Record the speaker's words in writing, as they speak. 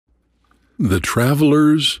The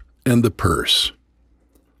Travelers and the Purse.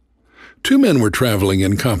 Two men were traveling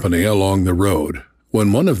in company along the road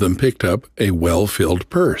when one of them picked up a well-filled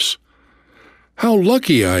purse. "How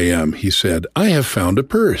lucky I am," he said. "I have found a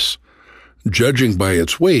purse. Judging by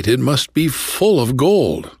its weight, it must be full of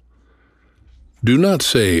gold." "Do not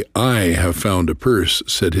say, 'I have found a purse,'"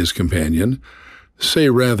 said his companion. "Say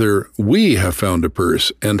rather, 'We have found a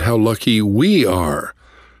purse, and how lucky we are.'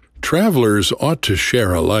 Travelers ought to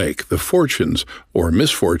share alike the fortunes or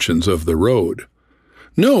misfortunes of the road."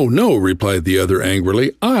 "No, no," replied the other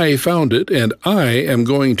angrily. "I found it, and I am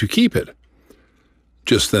going to keep it."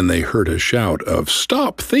 Just then they heard a shout of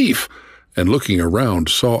 "Stop, thief!" and looking around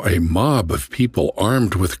saw a mob of people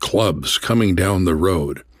armed with clubs coming down the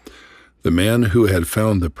road. The man who had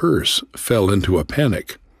found the purse fell into a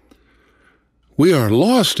panic. "We are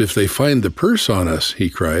lost if they find the purse on us,"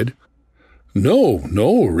 he cried. "No,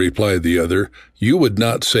 no," replied the other. "You would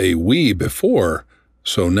not say 'we' before,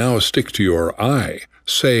 so now stick to your 'I.'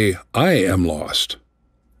 Say, 'I am lost.'"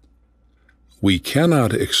 We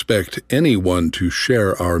cannot expect anyone to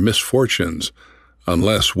share our misfortunes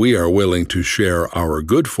unless we are willing to share our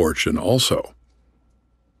good fortune also.